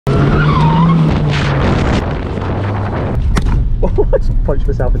I just punched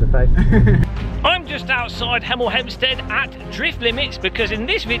myself in the face. I'm just outside Hemel Hempstead at DriftLimits because in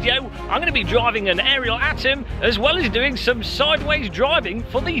this video I'm going to be driving an Ariel Atom as well as doing some sideways driving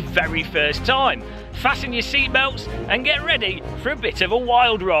for the very first time. Fasten your seatbelts and get ready for a bit of a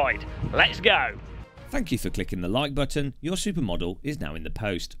wild ride. Let's go. Thank you for clicking the like button. Your supermodel is now in the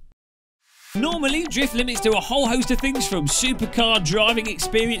post. Normally, DriftLimits do a whole host of things from supercar driving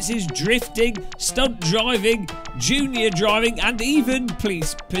experiences, drifting, stunt driving, junior driving, and even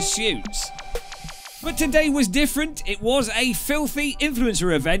police pursuits. But today was different. It was a filthy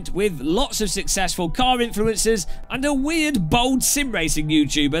influencer event with lots of successful car influencers and a weird, bold sim racing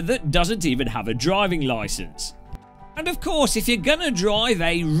YouTuber that doesn't even have a driving license. And of course, if you're gonna drive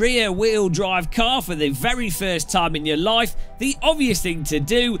a rear-wheel drive car for the very first time in your life, the obvious thing to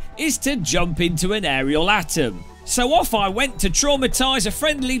do is to jump into an Ariel Atom. So off I went to traumatise a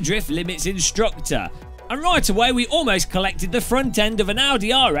friendly DriftLimits instructor. And right away we almost collected the front end of an Audi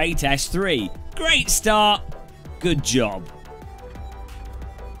R8 S3. Great start, good job.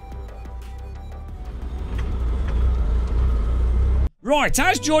 Right,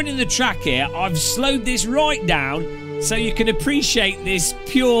 as joining the track here, I've slowed this right down so you can appreciate this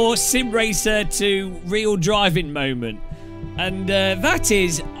pure SimRacer to real driving moment. And that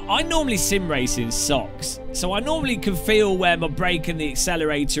is, I normally sim race in socks. So I normally can feel where my brake and the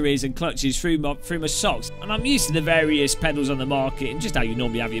accelerator is and clutch is through my socks. And I'm used to the various pedals on the market and just how you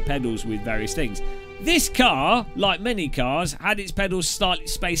normally have your pedals with various things. This car, like many cars, had its pedals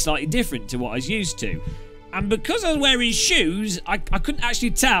spaced slightly different to what I was used to. And because I was wearing shoes, I couldn't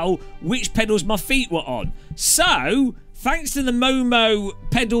actually tell which pedals my feet were on. So, thanks to the Momo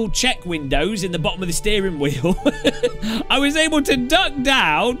pedal check windows in the bottom of the steering wheel, I was able to duck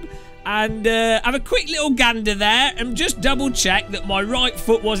down and have a quick little gander there and just double check that my right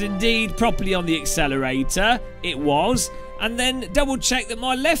foot was indeed properly on the accelerator. It was. And then double check that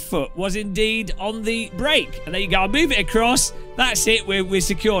my left foot was indeed on the brake. And there you go, I'll move it across. That's it, we're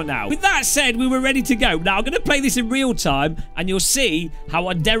secure now. With that said, we were ready to go. Now I'm going to play this in real time and you'll see how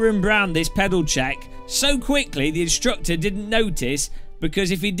I Darren Brown this pedal check so quickly the instructor didn't notice,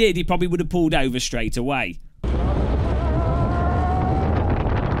 because if he did, he probably would have pulled over straight away.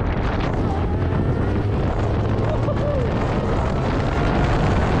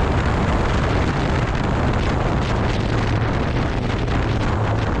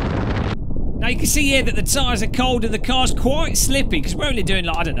 You can see here that the tyres are cold and the car's quite slippy because we're only doing,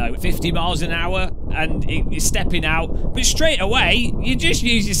 like, I don't know, 50 miles an hour and it's stepping out. But straight away, you just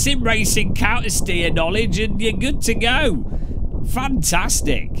use your sim racing counter steer knowledge and you're good to go.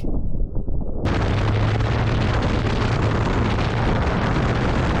 Fantastic.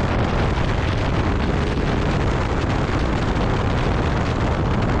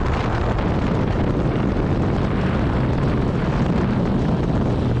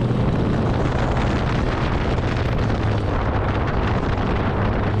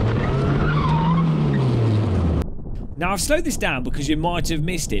 Now, I've slowed this down because you might have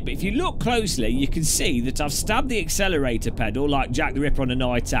missed it, but if you look closely, you can see that I've stabbed the accelerator pedal like Jack the Ripper on a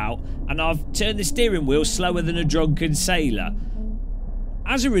night out, and I've turned the steering wheel slower than a drunken sailor.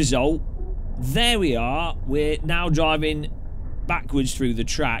 As a result, there we are. We're now driving backwards through the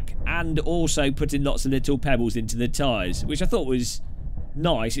track and also putting lots of little pebbles into the tyres, which I thought was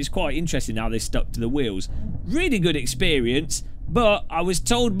nice. It's quite interesting how they stuck to the wheels. Really good experience. But I was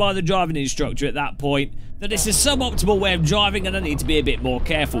told by the driving instructor at that point that it's a suboptimal way of driving and I need to be a bit more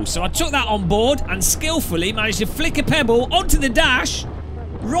careful. So I took that on board and skillfully managed to flick a pebble onto the dash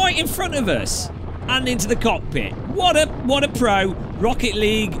right in front of us and into the cockpit. What a pro. Rocket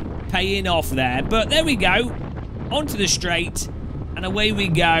League paying off there. But there we go. Onto the straight and away we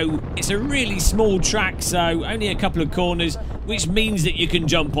go. It's a really small track, so only a couple of corners, which means that you can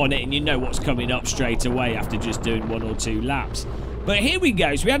jump on it and you know what's coming up straight away after just doing 1 or 2 laps. But here we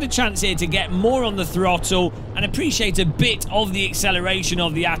go. So we had a chance here to get more on the throttle and appreciate a bit of the acceleration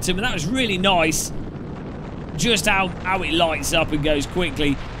of the Atom, and that was really nice. Just how it lights up and goes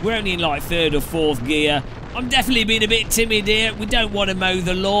quickly. We're only in like 3rd or 4th gear. I'm definitely being a bit timid here. We don't want to mow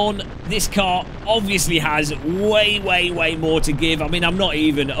the lawn. This car obviously has way more to give. I mean, I'm not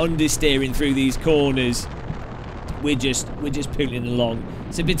even understeering through these corners. We're just pulling along.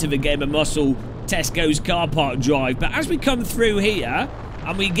 It's a bit of a game of muscle, Tesco's car park drive. But as we come through here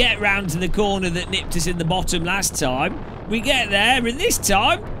and we get round to the corner that nipped us in the bottom last time, we get there, and this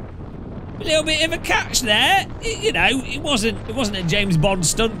time a little bit of a catch there. You know, it wasn't a James Bond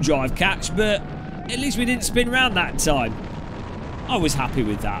stunt drive catch, but at least we didn't spin round that time. I was happy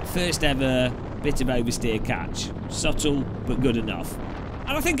with that. First ever bit of oversteer catch. Subtle, but good enough.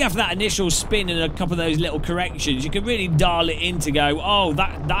 And I think after that initial spin and a couple of those little corrections, you can really dial it in to go, oh,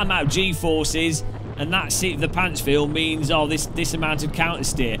 that amount of G-forces and that seat of the pants feel means, oh, this amount of counter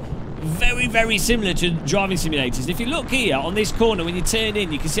steer. Very, very similar to driving simulators. If you look here on this corner, when you turn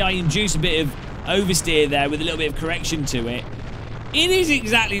in, you can see I induce a bit of oversteer there with a little bit of correction to it. It is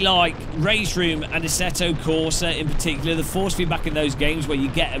exactly like Race Room and Assetto Corsa in particular, the force feedback in those games where you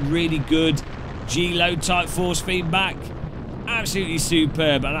get a really good G-load type force feedback. Absolutely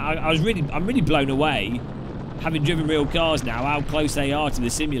superb, and I'm really blown away, having driven real cars now, how close they are to the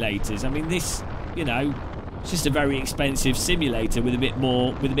simulators. I mean, this, you know, it's just a very expensive simulator with a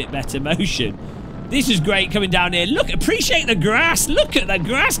bit better motion. This is great coming down here. Look, appreciate the grass. Look at the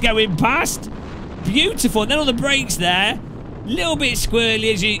grass going past. Beautiful. And then on the brakes there, little bit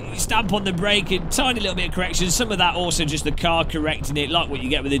squirrely as you stamp on the brake, and tiny little bit of correction. Some of that also just the car correcting it, like what you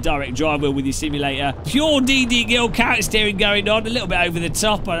get with the direct drive wheel with your simulator. Pure DD Gill counter steering going on, a little bit over the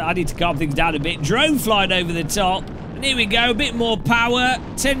top. I need to calm things down a bit. Drone flying over the top. And here we go, a bit more power,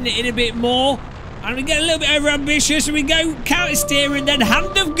 turning it in a bit more. And we get a little bit over ambitious, and we go counter steering, then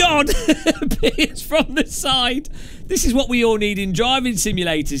hand of God appears from the side. This is what we all need in driving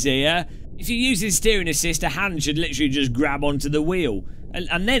simulators here. If you're using steering assist, a hand should literally just grab onto the wheel.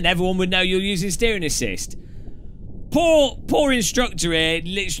 And then everyone would know you're using steering assist. Poor instructor here.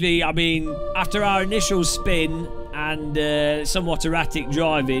 Literally, I mean, after our initial spin and somewhat erratic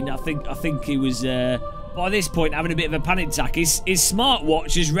driving, I think he was, by this point, having a bit of a panic attack. His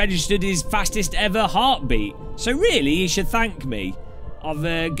smartwatch has registered his fastest ever heartbeat. So really, he should thank me.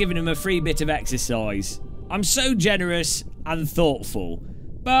 I've given him a free bit of exercise. I'm so generous and thoughtful.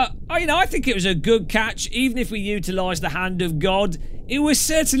 But, you know, I think it was a good catch, even if we utilised the hand of God. It was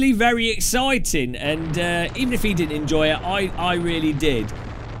certainly very exciting, and even if he didn't enjoy it, I really did.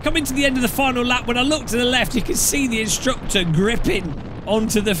 Coming to the end of the final lap, when I look to the left, you can see the instructor gripping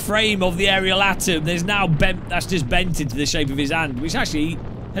onto the frame of the Ariel Atom. There's now bent, that's just bent into the shape of his hand, which actually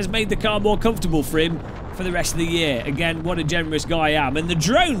has made the car more comfortable for him for the rest of the year. Again, what a generous guy I am. And the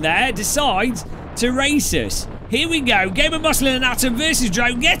drone there decides to race us. Here we go. Game of Muscle and Atom versus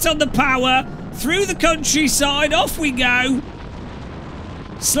drone. Get on the power. Through the countryside. Off we go.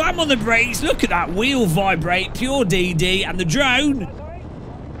 Slam on the brakes. Look at that wheel vibrate. Pure DD. And the drone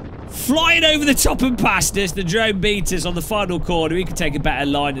flying over the top and past us. The drone beat us on the final corner. He could take a better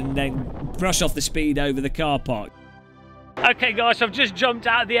line and then brush off the speed over the car park. Okay guys, so I've just jumped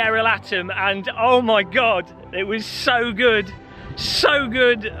out of the Ariel Atom and oh my god, it was so good. So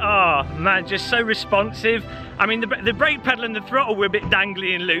good. Oh man, just so responsive. I mean, the brake pedal and the throttle were a bit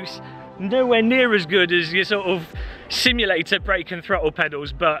dangly and loose. Nowhere near as good as your sort of simulator brake and throttle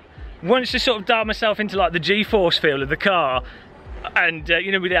pedals, but once I sort of dialed myself into like the G-force feel of the car, and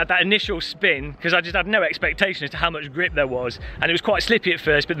you know, we had that initial spin, because I just had no expectation as to how much grip there was, and it was quite slippy at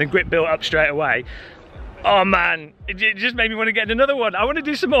first, but the grip built up straight away. Oh man, it just made me want to get another one. I want to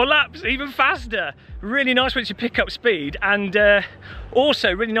do some more laps, even faster. Really nice once you pick up speed, and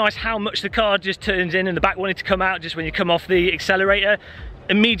also really nice how much the car just turns in and the back wanted to come out just when you come off the accelerator.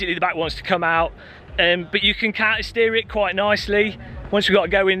 Immediately the back wants to come out, but you can counter steer it quite nicely. Once we got to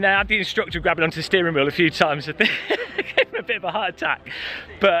go in there, I had the instructor grabbing onto the steering wheel a few times. I think it gave him a bit of a heart attack.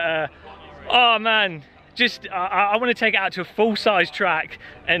 But, oh man, just I want to take it out to a full-size track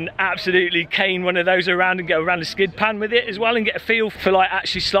and absolutely cane one of those around and go around the skid pan with it as well, and get a feel for like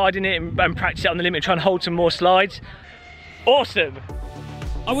actually sliding it and practice it on the limit, try and hold some more slides. Awesome.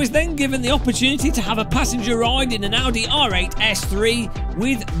 I was then given the opportunity to have a passenger ride in an Audi R8 S3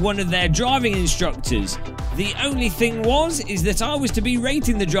 with one of their driving instructors. The only thing is that I was to be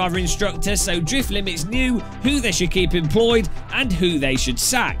rating the driver instructor, so DriftLimits knew who they should keep employed and who they should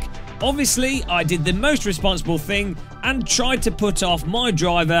sack. Obviously, I did the most responsible thing and tried to put off my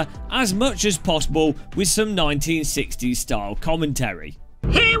driver as much as possible with some 1960s style commentary.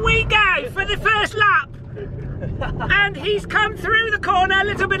 Here we go for the first lap. And he's come through the corner, a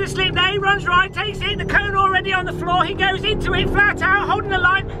little bit of slip there, he runs right, takes it, the cone already on the floor, he goes into it flat out, holding the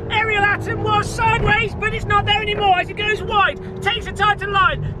line. Ariel Atom was sideways, but it's not there anymore as he goes wide, takes a tighter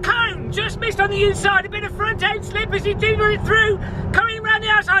line, cone just missed on the inside, a bit of front end slip as he run it through, coming around the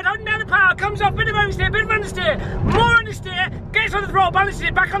outside, holding down the power, comes off, bit of oversteer, bit of understeer, more understeer, gets on the throttle, balances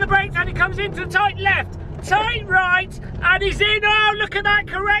it back on the brakes, and he comes into the tight left. Tight right, and he's in. Oh, look at that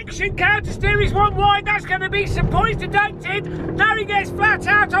correction. Counter steer is one wide. That's going to be some points deducted. Now he gets flat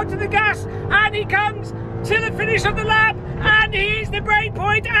out onto the gas, and he comes to the finish of the lap, and he is the break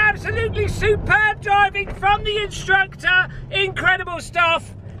point. Absolutely superb driving from the instructor. Incredible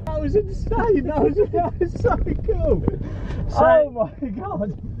stuff. That was insane. That was so cool. So, oh my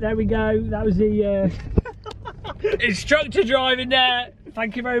god. There we go. That was the instructor driving there.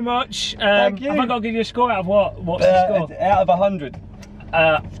 Thank you very much. Thank you. Have I got to give you a score out of what? What's the score? Out of 100.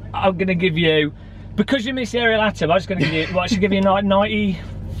 I'm going to give you, because you missed the Ariel Atom, I'm just going to give you, well, I should give you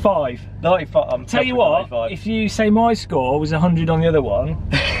 95. 95. Tell you what, 95. if you say my score was 100 on the other one,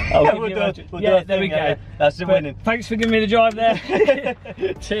 I'll give you 100. Yeah, there we go. Yeah. That's the winning. Thanks for giving me the drive there.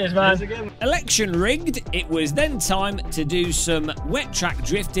 Cheers, man. Election rigged, it was then time to do some wet track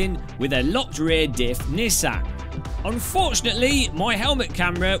drifting with a locked rear diff Nissan. Unfortunately, my helmet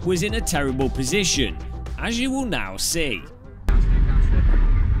camera was in a terrible position, as you will now see. I'm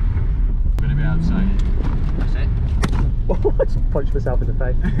gonna be able to say that's it. I just punched myself in the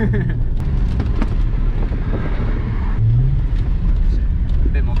face. A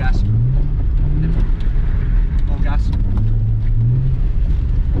bit more gas. More gas. A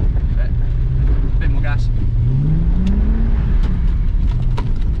bit more gas.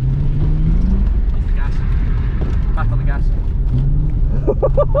 Off the gas. Back on the gas.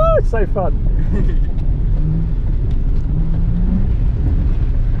 It's so fun.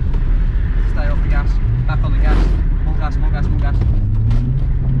 Stay off the gas. Back on the gas. More gas, more gas, more gas.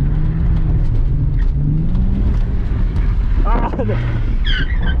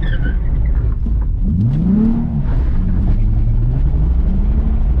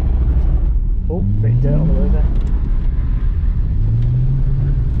 Oh, bit of dirt on the road there.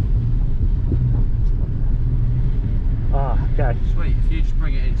 Ah, okay. Sweet, if you just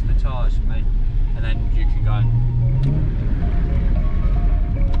bring it into the tyres for me, and then you can go and...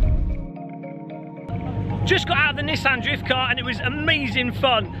 Just got out of the Nissan drift car and it was amazing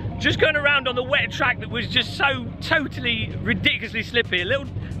fun. Just going around on the wet track that was just so totally ridiculously slippy. A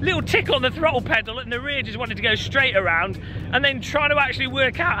little tickle on the throttle pedal and the rear just wanted to go straight around, and then trying to actually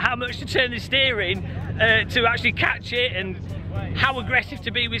work out how much to turn the steering to actually catch it, and how aggressive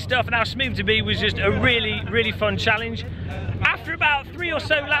to be with stuff and how smooth to be was just a really fun challenge. After about 3 or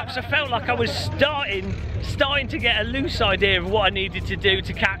so laps, I felt like I was starting to get a loose idea of what I needed to do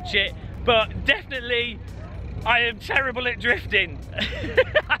to catch it, but definitely I am terrible at drifting.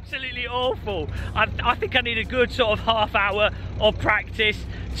 Absolutely awful. I think I need a good sort of half hour of practice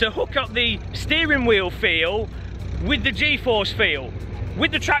to hook up the steering wheel feel with the G-force feel.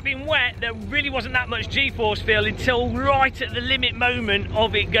 With the track being wet, there really wasn't that much G-force feel until right at the limit moment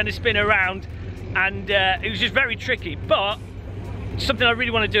of it going to spin around, and it was just very tricky, but something I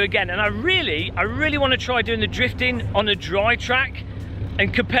really want to do again. And I really want to try doing the drifting on a dry track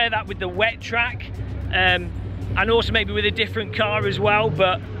and compare that with the wet track, and also maybe with a different car as well,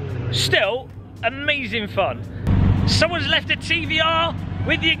 but still amazing fun. Someone's left a TVR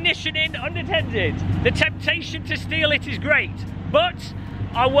with the ignition in unattended. The temptation to steal it is great, but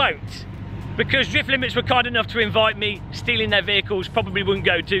I won't, because DriftLimits were kind enough to invite me. Stealing their vehicles probably wouldn't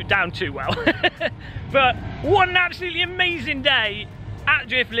go down too well. But what an absolutely amazing day at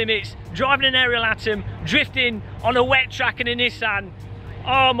DriftLimits, driving an Ariel Atom, drifting on a wet track in a Nissan.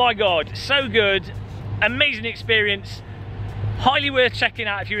 Oh my god, so good. Amazing experience. Highly worth checking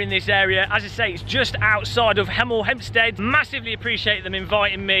out if you're in this area. As I say, it's just outside of Hemel Hempstead. Massively appreciate them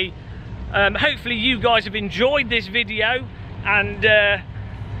inviting me. Hopefully you guys have enjoyed this video, and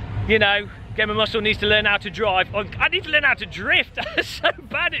you know, Gamer Muscle needs to learn how to drive. I need to learn how to drift. I'm so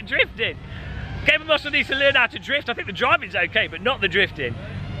bad at drifting. Gamer Muscle needs to learn how to drift. I think the driving's okay, but not the drifting.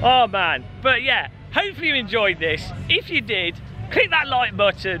 Oh man. But yeah, hopefully you enjoyed this. If you did, click that like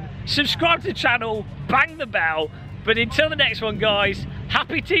button, subscribe to the channel, bang the bell. But until the next one, guys,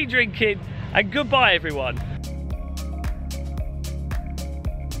 happy tea drinking and goodbye everyone.